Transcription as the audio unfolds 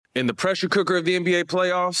In the pressure cooker of the NBA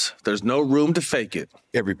playoffs, there's no room to fake it.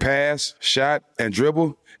 Every pass, shot, and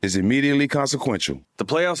dribble is immediately consequential. The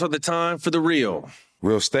playoffs are the time for the real.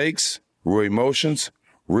 Real stakes, real emotions,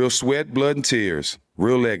 real sweat, blood, and tears,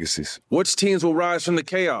 real legacies. Which teams will rise from the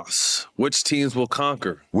chaos? Which teams will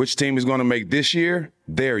conquer? Which team is going to make this year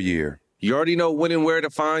their year? You already know when and where to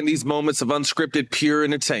find these moments of unscripted, pure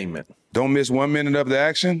entertainment. Don't miss 1 minute of the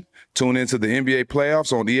action. Tune into the NBA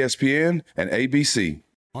playoffs on ESPN and ABC.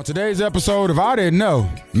 On today's episode of I Didn't Know,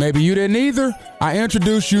 Maybe You Didn't Either, I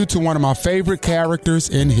introduce you to one of my favorite characters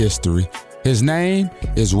in history. His name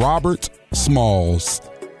is Robert Smalls,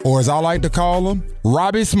 or as I like to call him,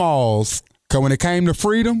 Robbie Smalls. Because when it came to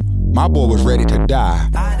freedom, my boy was ready to die.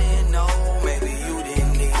 I didn't know, maybe you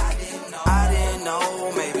didn't need. I didn't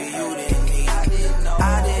know, maybe you didn't need.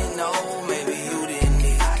 I didn't know, maybe you didn't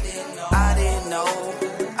need. I didn't know.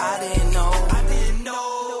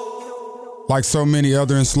 Like so many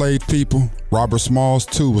other enslaved people, Robert Smalls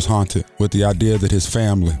too was haunted with the idea that his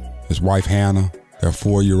family, his wife Hannah, their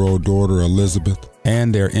 4-year-old daughter Elizabeth,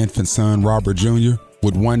 and their infant son Robert Jr.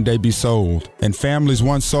 would one day be sold. And families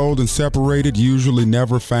once sold and separated usually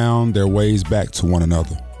never found their ways back to one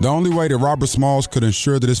another. The only way that Robert Smalls could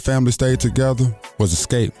ensure that his family stayed together was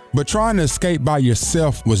escape. But trying to escape by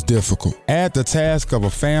yourself was difficult. Add the task of a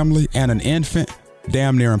family and an infant,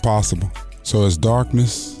 damn near impossible. So as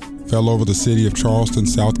darkness fell over the city of Charleston,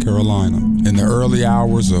 South Carolina, in the early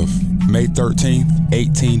hours of May 13th,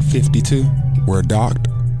 1852, where docked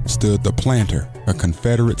stood the Planter, a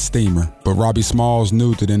Confederate steamer. But Robbie Smalls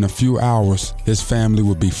knew that in a few hours, his family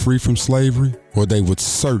would be free from slavery, or they would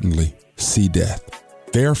certainly see death.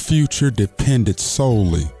 Their future depended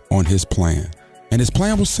solely on his plan. And his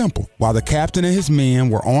plan was simple. While the captain and his men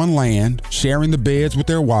were on land, sharing the beds with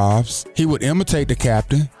their wives, he would imitate the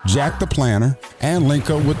captain, jack the Planter, and link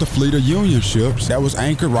up with the fleet of Union ships that was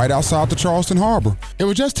anchored right outside the Charleston harbor. It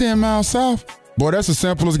was just 10 miles south. Boy, that's as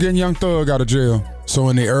simple as getting Young Thug out of jail. So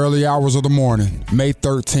in the early hours of the morning, May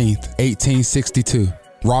 13th, 1862,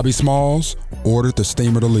 Robbie Smalls ordered the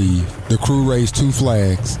steamer to leave. The crew raised 2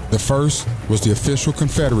 flags. The first was the official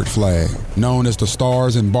Confederate flag, known as the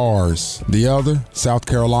Stars and Bars. The other, South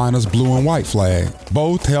Carolina's blue and white flag.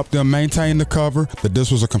 Both helped them maintain the cover that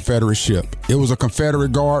this was a Confederate ship. It was a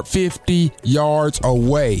Confederate guard 50 yards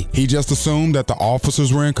away. He just assumed that the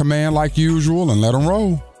officers were in command like usual and let them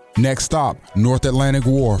roll. Next stop, North Atlantic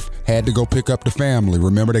Wharf. Had to go pick up the family.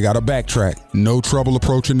 Remember, they got to backtrack. No trouble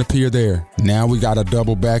approaching the pier there. Now we got to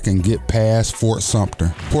double back and get past Fort Sumter.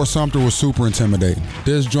 Fort Sumter was super intimidating.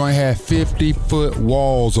 This joint had 50-foot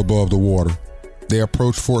walls above the water. They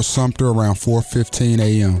approached Fort Sumter around 4:15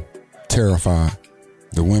 a.m., terrified.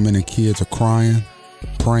 The women and kids are crying,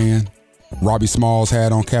 praying. Robbie Smalls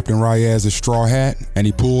had on Captain Ryaz's straw hat, and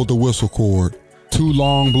he pulled the whistle cord. 2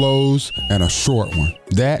 long blows and a short one.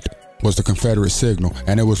 That was the Confederate signal,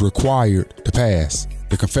 and it was required to pass.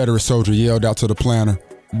 The Confederate soldier yelled out to the Planter,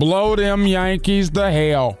 "Blow them Yankees to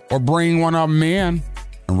hell, or bring one of them in."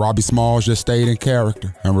 And Robbie Smalls just stayed in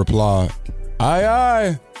character and replied, "Aye,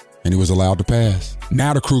 aye," and he was allowed to pass.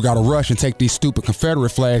 Now the crew got to rush and take these stupid Confederate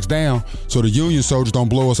flags down so the Union soldiers don't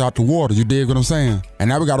blow us out the water. You dig what I'm saying? And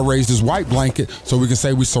now we got to raise this white blanket so we can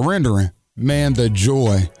say we're surrendering. Man, the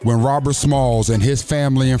joy when Robert Smalls and his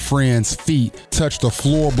family and friends' feet touched the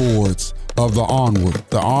floorboards of the Onward.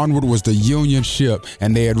 The Onward was the Union ship,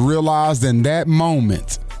 and they had realized in that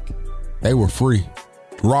moment they were free.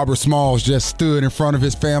 Robert Smalls just stood in front of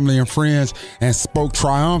his family and friends and spoke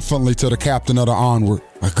triumphantly to the captain of the Onward.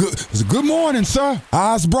 Good morning, sir.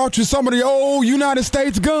 I brought you some of the old United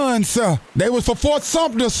States guns, sir. They was for Fort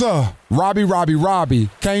Sumter, sir. Robbie,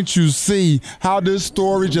 can't you see how this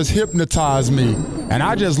story just hypnotized me? And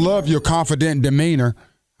I just love your confident demeanor.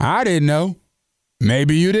 I didn't know.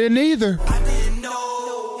 Maybe you didn't either.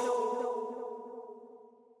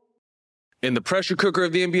 In the pressure cooker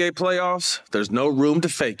of the NBA playoffs, there's no room to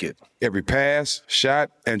fake it. Every pass, shot,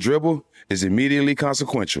 and dribble is immediately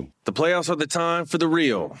consequential. The playoffs are the time for the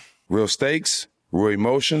real. Real stakes, real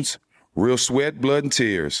emotions, real sweat, blood, and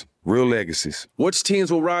tears, real legacies. Which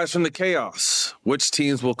teams will rise from the chaos? Which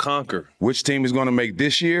teams will conquer? Which team is going to make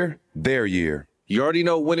this year their year? You already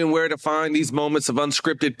know when and where to find these moments of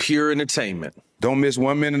unscripted, pure entertainment. Don't miss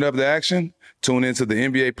 1 minute of the action. Tune into the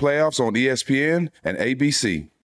NBA playoffs on ESPN and ABC.